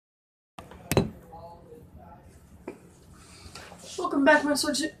Welcome back, my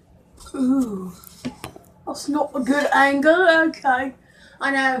switch. Ooh, that's not a good angle. Okay,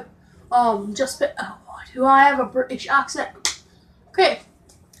 I know. Do I have a British accent? Okay.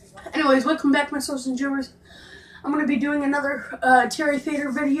 Anyways, welcome back, my source and viewers. I'm gonna be doing another Terry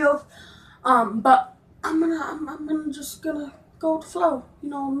Fader video. But I'm just gonna go with the flow. You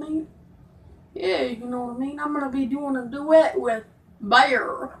know what I mean? Yeah, you know what I mean. I'm gonna be doing a duet with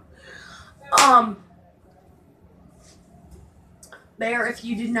Bear. Bear, if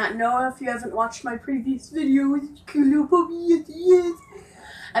you did not know, if you haven't watched my previous video with Cool Puppy, yes,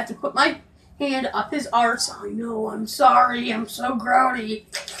 I have to put my hand up his arse. I know, I'm sorry, I'm so grody.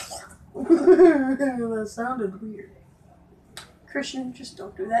 That sounded weird. Christian, just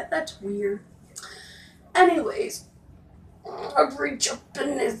don't do that. That's weird. Anyways, I'd reach up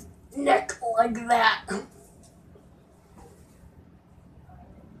in his neck like that.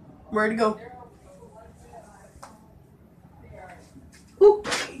 Where'd he go? Ooh.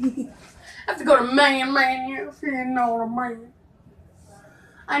 I have to go to man, if you know what I mean.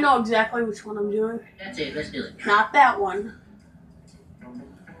 I know exactly which one I'm doing. That's it, let's do it. Not that one. I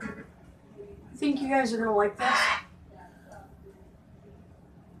think you guys are gonna like this.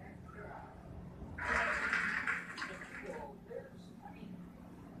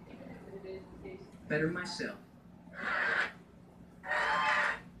 Better myself.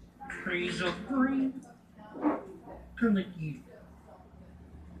 Trees of green. Turn like you.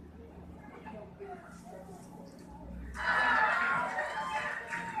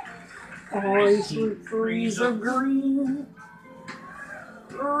 I see trees of green,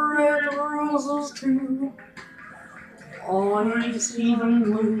 red roses too. I see them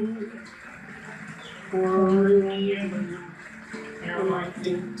bloom for you. And I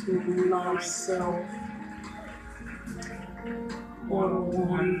think to myself, what a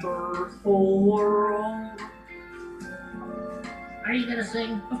wonderful world. Are you gonna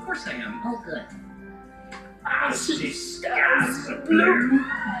sing? Of course I am. Oh, good. I see skies of blue,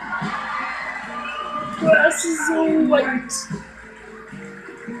 glasses of white,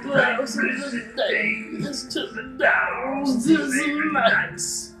 glasses of days to the downs of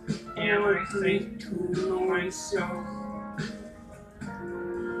nights. And I think to myself,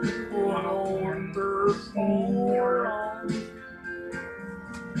 what a wonderful world.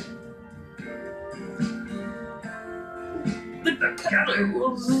 The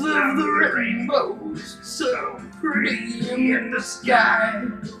colors of the rainbows, so pretty in the sky.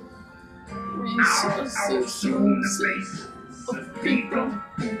 We saw faces of people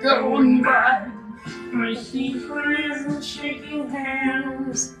going by. I see friends shaking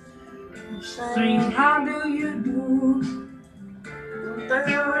hands, saying, how do you do?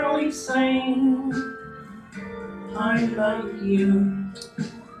 They're really saying, I love you.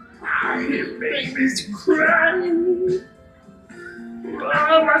 I hear babies crying.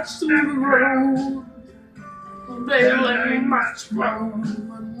 I watch them grow. They lay much wrong,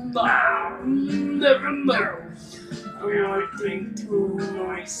 and I'll never know. I think to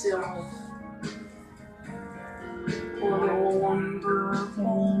myself, what a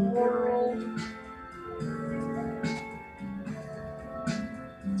wonderful world.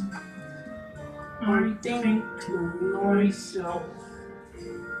 I think to myself.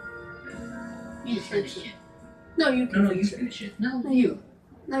 You finish it. No, you can No, you finish it. No, you.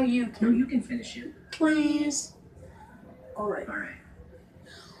 No, you can. No, you can finish it. Please. Alright. Alright.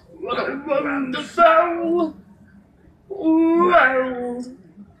 What a wonderful world.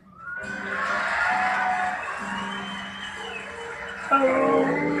 Oh,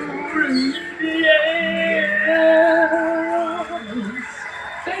 yeah.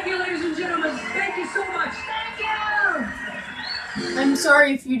 Thank you, ladies and gentlemen. Thank you so much. Thank you. I'm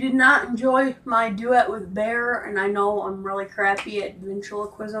sorry if you did not enjoy my duet with Bear, and I know I'm really crappy at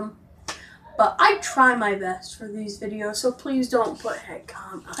ventriloquism, but I try my best for these videos, so please don't put I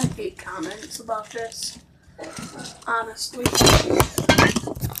hate comments about this, honestly.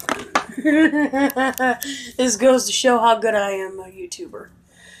 This goes to show how good I am a YouTuber.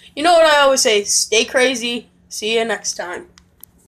 You know what I always say, stay crazy, see you next time.